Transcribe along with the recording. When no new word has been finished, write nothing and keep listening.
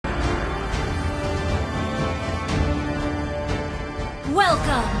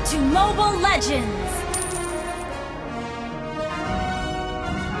Welcome to Mobile Legends!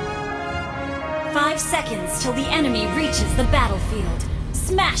 5 seconds till the enemy reaches the battlefield.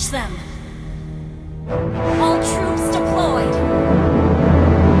 Smash them! All troops deployed!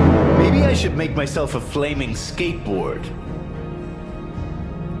 Maybe I should make myself a flaming skateboard.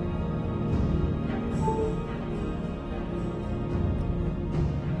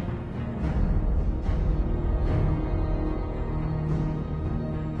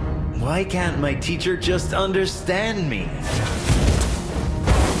 Why can't my teacher just understand me?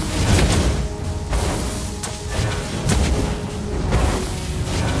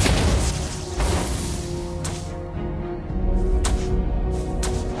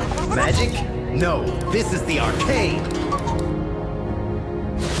 Magic? No, this is the arcade!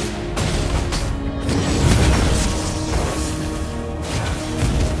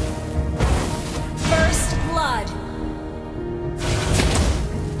 First blood!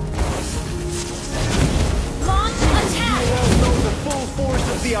 Launch attack! You all know the full force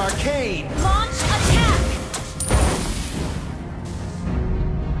of the arcade! Launch attack!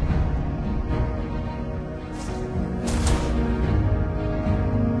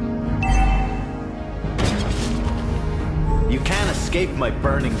 You can't escape my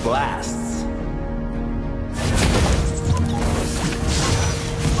burning blasts.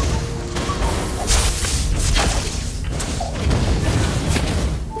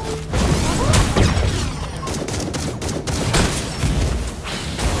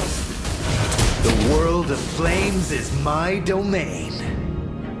 The world of flames is my domain.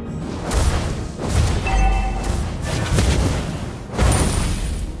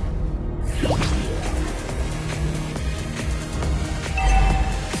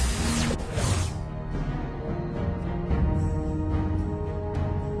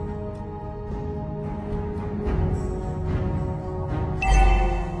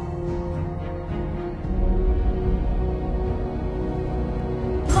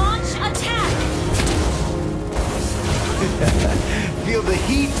 Feel the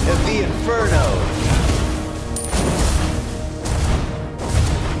heat of the inferno.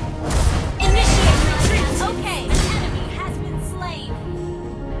 Initiate retreat! Okay, an enemy has been slain.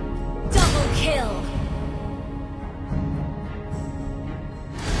 Double kill.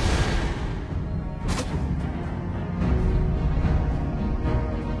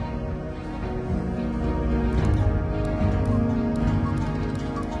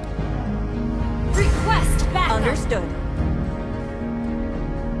 Request backup. Understood.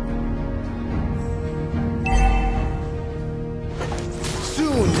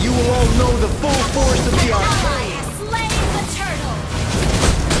 Soon you will all know the full force of the Ally arcade. has slain the turtle.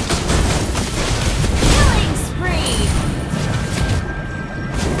 Killing spree.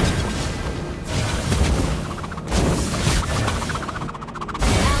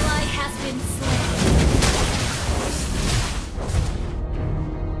 Ally has been slain.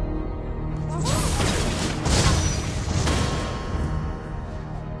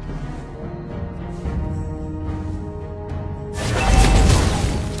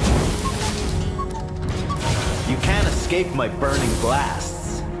 You can't escape my burning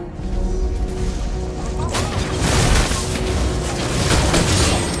blasts.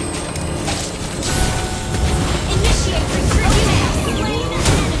 Initiate retreat. The Slain world an of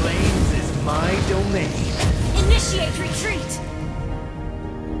enemy. flames is my domain. Initiate retreat.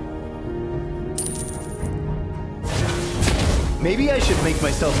 Maybe I should make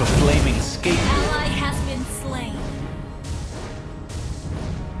myself a flaming skateboard. Ally has been slain.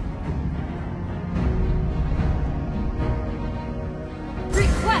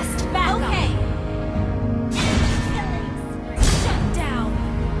 Request backup. Okay. Shut down.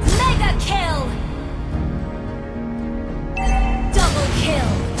 Mega kill. Double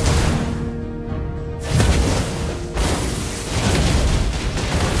kill.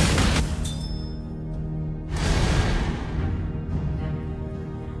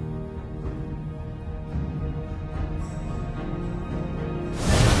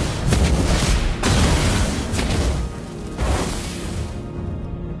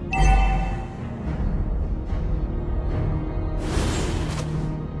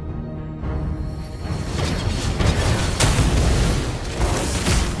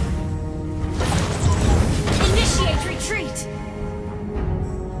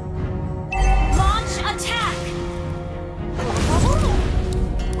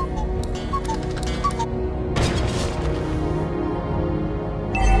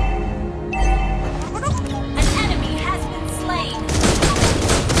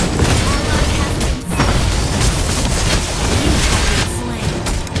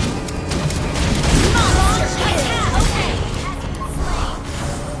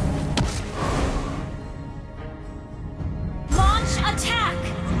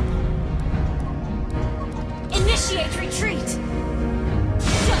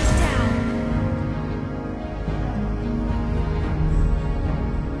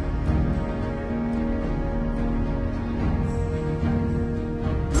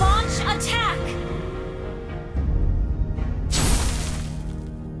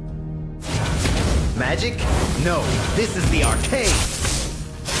 Magic? No, this is the arcade!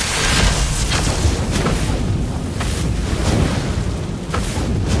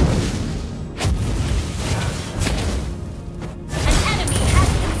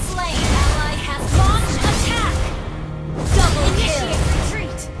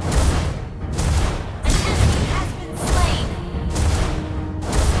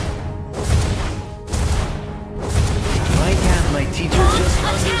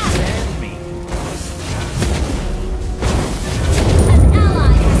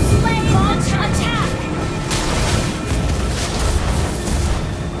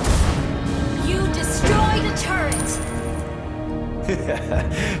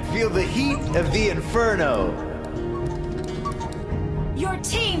 Feel the heat of the inferno! Your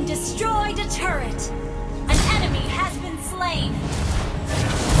team destroyed a turret! An enemy has been slain!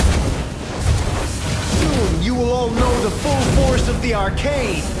 Soon you will all know the full force of the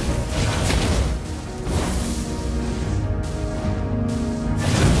arcade!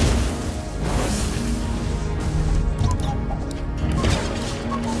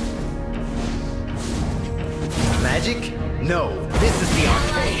 Magic? No, this is the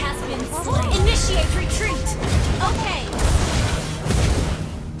arcade. Ally has been slain. Initiate retreat. Okay.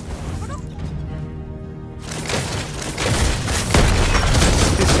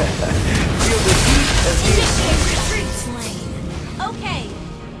 Feel the heat of the initiate retreat. Slain. Okay.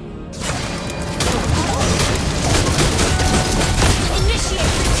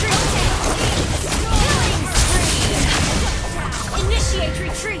 Initiate retreat. Killing spree. Initiate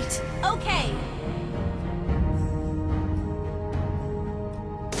retreat. Okay.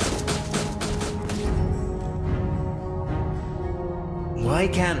 Why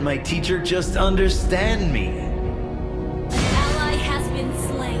can't my teacher just understand me? An ally has been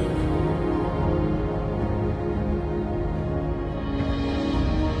slain.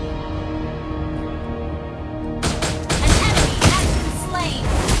 An enemy has been slain.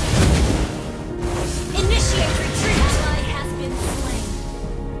 Initiate retreat. An ally has been slain.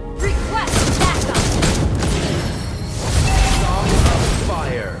 Request backup. Song of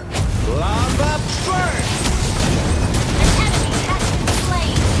fire. Lava burn!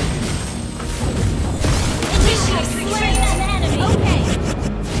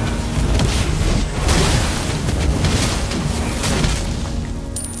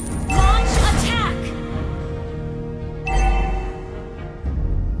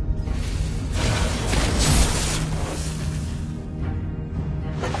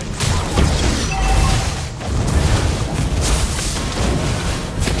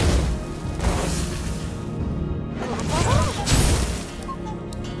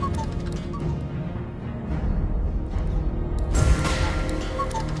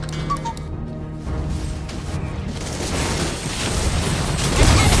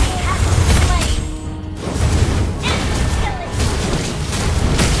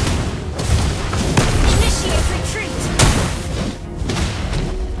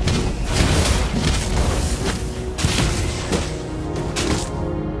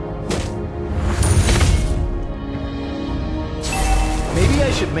 Maybe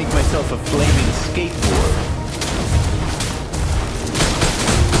I should make myself a flaming skateboard.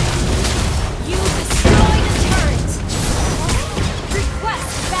 You destroyed a turret!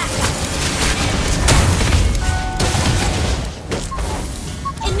 Request backup!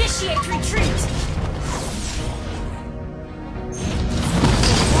 Initiate retreat!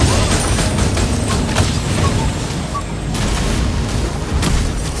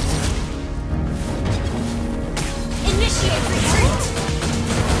 Initiate retreat!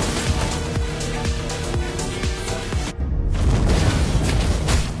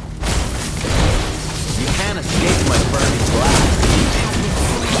 Escape my burning blast.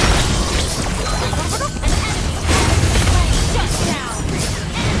 Shut down.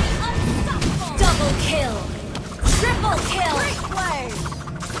 Enemy unstoppable. Double kill. Triple kill. Great play.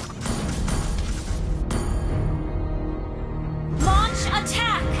 Launch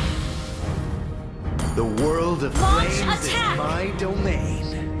attack. The world of Launch flames attack. is my domain.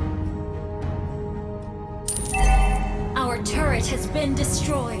 Our turret has been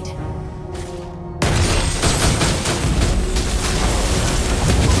destroyed.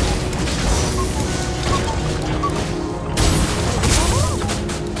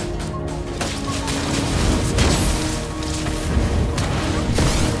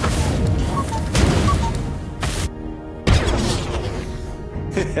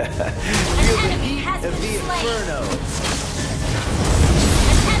 Feel the heat of the inferno.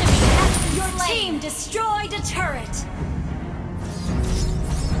 An enemy has been Your team destroyed a turret.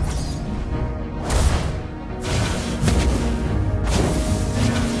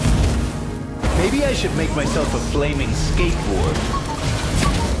 Maybe I should make myself a flaming skateboard.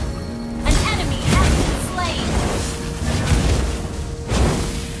 An enemy has been slain.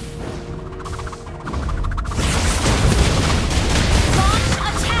 Launch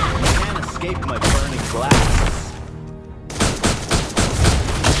attack. I can't escape my burning glass.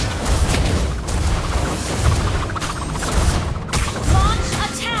 Launch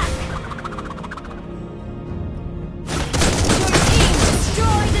attack. Your team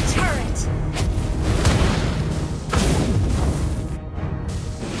destroyed the turret.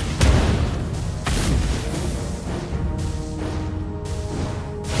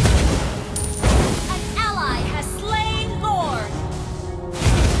 An ally has slain Lord.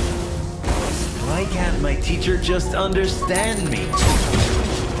 Why can't my teacher just understand me?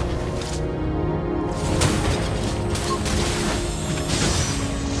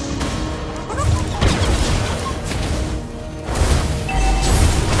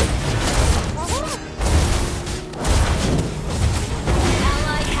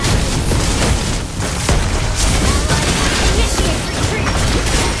 Ally has initiate retreat.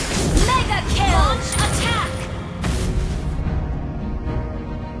 Mega kill. Launch attack.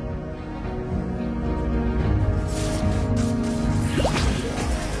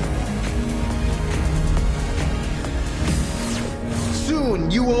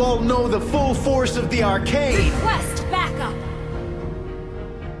 Soon you will all know the full force of the arcane. Request backup.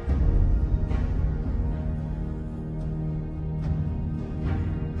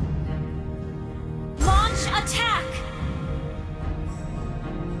 Launch attack.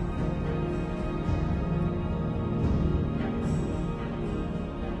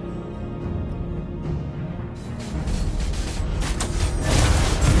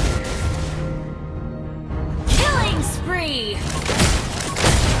 Killing spree.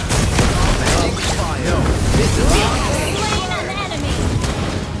 No, this is Slain an enemy.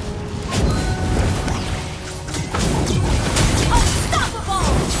 Unstoppable.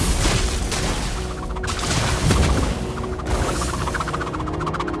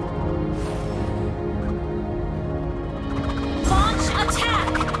 Launch attack.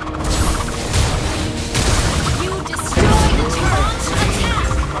 You destroyed the turret. Launch attack.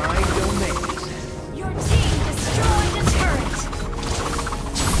 my domain. Your team destroyed the turret.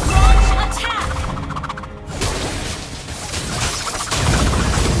 Launch attack.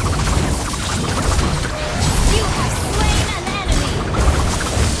 You have slain an enemy.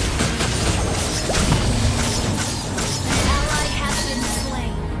 An ally has been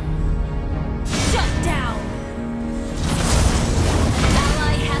slain. Shut down. An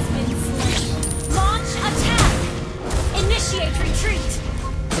ally has been slain. Launch attack. Initiate retreat.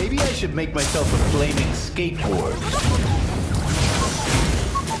 Maybe I should make myself a flaming skateboard.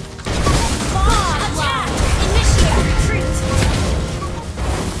 Launch attack. Initiate retreat.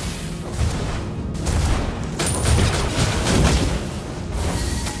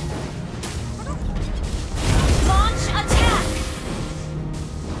 Launch attack.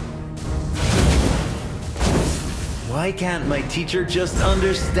 Why can't my teacher just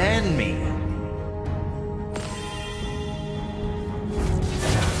understand me?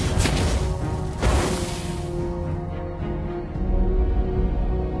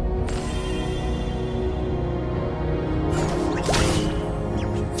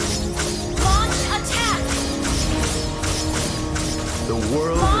 Launch attack. The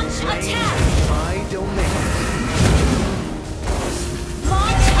world Launch of flame attack. is my domain.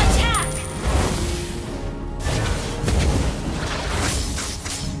 Launch attack.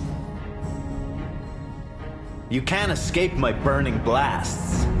 You can't escape my burning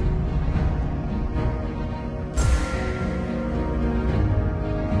blasts.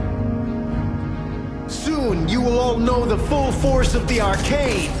 Soon you will all know the full force of the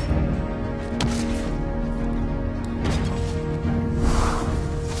arcane.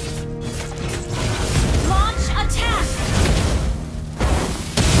 Launch attack.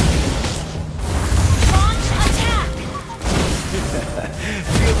 Launch attack.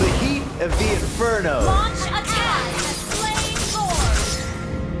 Feel the heat of the inferno. Launch attack. Slain Lord.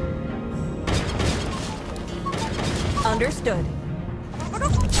 Understood.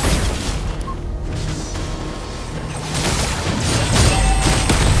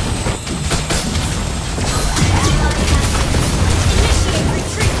 Initiate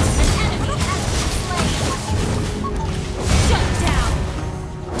retreat. An enemy has been slain. Shut down.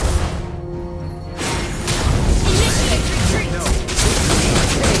 Initiate retreat.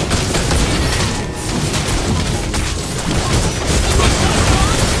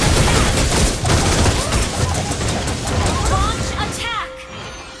 Launch attack.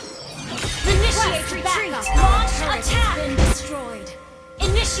 Initiate retreat. Launch attack. Been destroyed.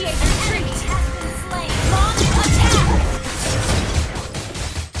 Initiate retreat.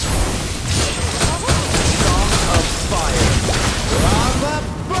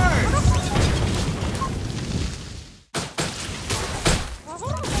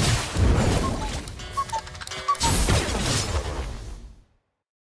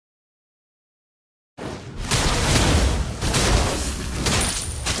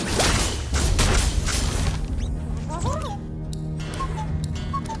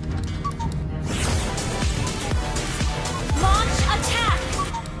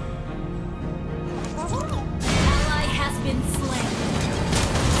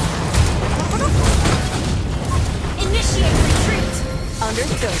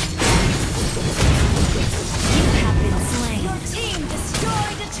 Understood. You have been slain. Your team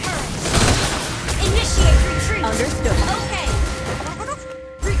destroyed a turret. Initiate retreat. Understood. Okay.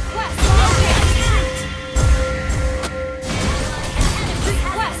 Request retreat.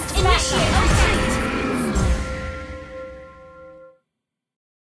 Request initiate retreat.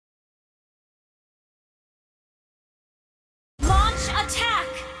 Launch attack.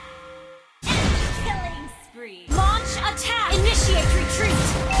 Killing spree. Launch attack. Initiate retreat.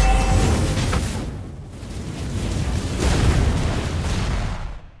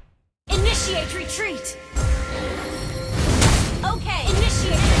 Initiate retreat. Okay.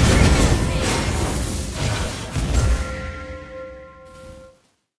 Initiate retreat.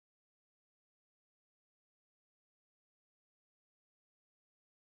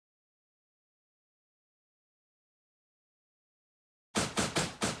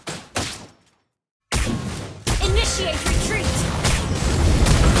 Initiate retreat.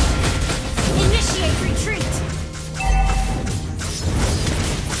 Initiate retreat.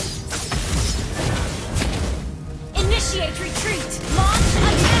 Initiate retreat. Launch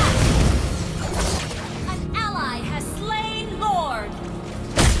attack. An ally has slain Lord.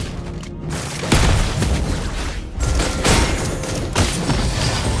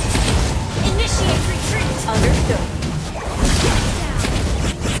 Initiate retreat. Understood.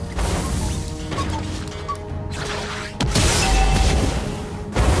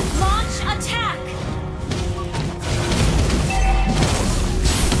 Launch attack.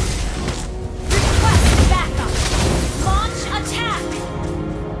 Request backup. Launch attack.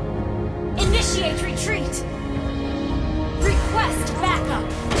 Initiate retreat. Request backup.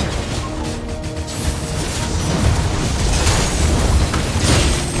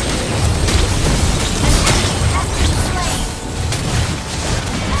 An enemy has been slain.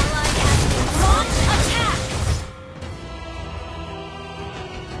 Ally has been launch attack.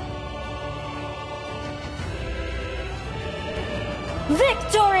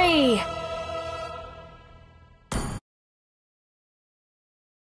 Victory!